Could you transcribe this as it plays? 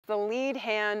the lead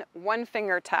hand one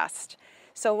finger test.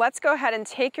 So let's go ahead and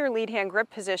take your lead hand grip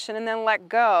position and then let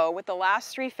go with the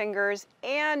last 3 fingers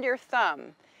and your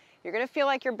thumb. You're going to feel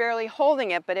like you're barely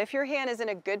holding it, but if your hand is in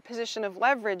a good position of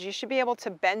leverage, you should be able to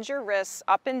bend your wrists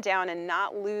up and down and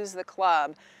not lose the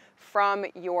club from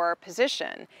your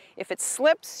position. If it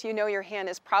slips, you know your hand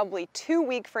is probably too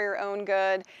weak for your own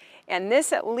good, and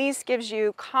this at least gives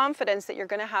you confidence that you're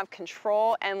going to have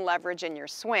control and leverage in your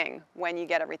swing when you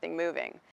get everything moving.